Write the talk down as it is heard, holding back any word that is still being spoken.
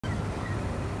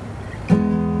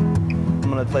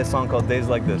wanted to play a song called Days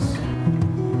Like This.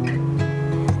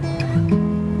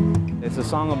 It's a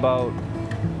song about,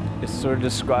 it's sort of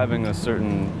describing a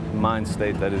certain mind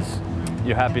state that is,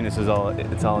 your happiness is all,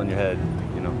 it's all in your head.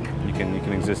 You know, you can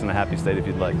exist in a happy state if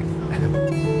you'd like. You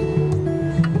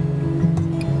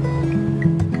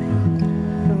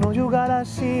know you gotta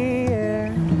see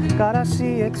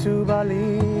it to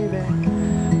believe it.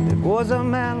 There was a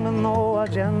man with no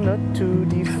agenda to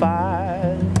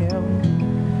define him.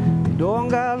 He don't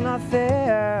got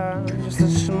nothing, just a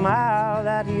smile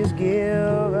that he's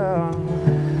given,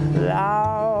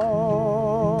 loud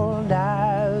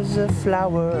as a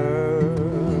flower.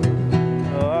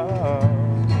 Oh.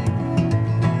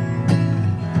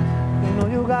 You know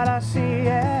you gotta see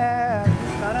it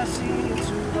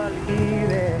to believe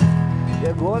it.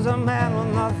 There goes a man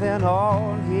with nothing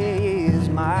on his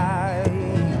mind.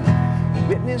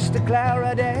 Witness the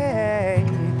clarity,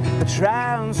 the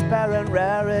transparent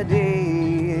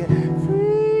rarity,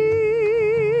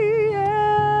 free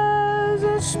as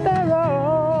a sparrow.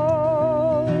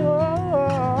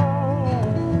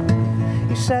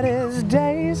 He said his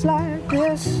days like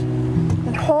this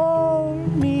and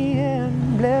hold me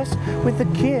in bliss with the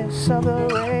kiss of the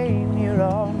rain here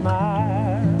on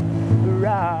my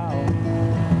brow.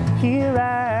 Here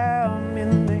I am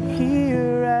in the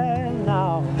here and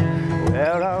now,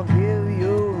 where I'll give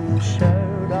you the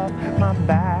shirt off my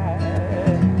back.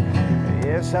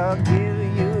 Yes, I'll give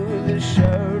you the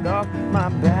shirt off my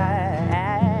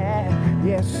back.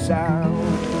 Yes, I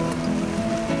will.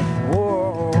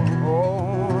 Oh,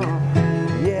 oh,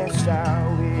 yes, I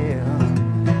will.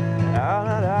 I'll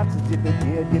not have to dip it,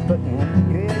 yeah, yeah,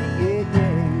 yeah,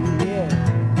 yeah.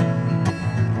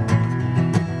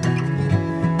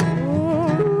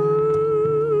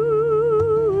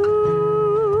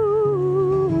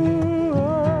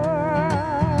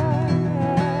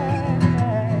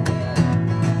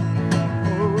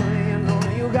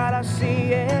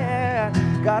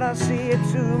 Gotta see it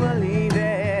to believe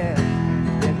it.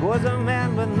 There was a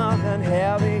man with nothing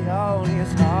heavy on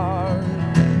his heart.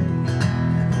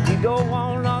 He don't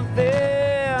want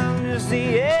nothing, just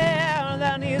the air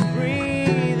that he's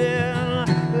breathing,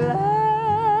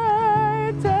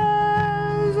 light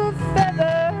as a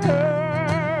feather.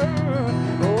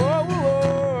 Oh,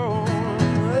 oh,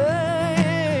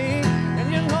 hey. And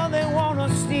you know they wanna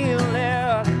steal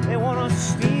it, they wanna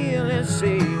steal his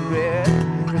secret.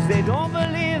 They don't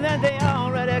believe that they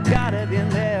already got it in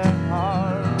their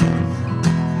heart.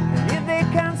 And if they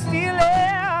can't steal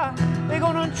it, they're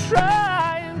gonna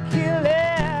try and kill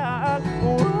it.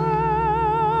 Whoa.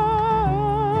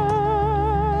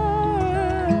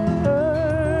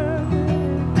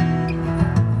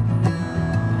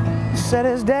 He said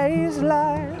his days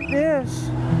like this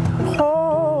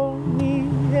hold me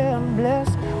and bless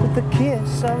with the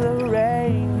kiss of the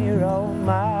rain here on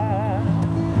my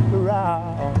brow.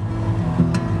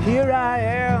 Here I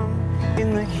am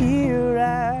in the here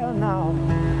and now,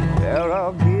 where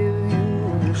I'll give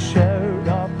you the shirt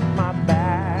off my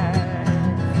back.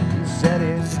 He said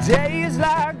it's days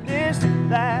like this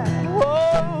that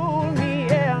hold me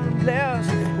and bless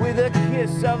with a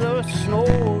kiss of the snow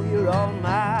here on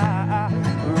my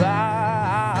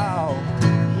brow.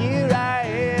 Here I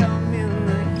am in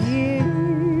the here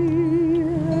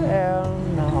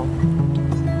and now,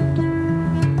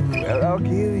 where I'll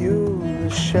give you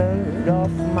shirt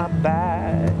off my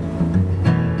back.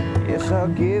 Yes, I'll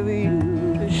give you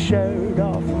the shirt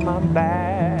off my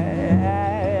back.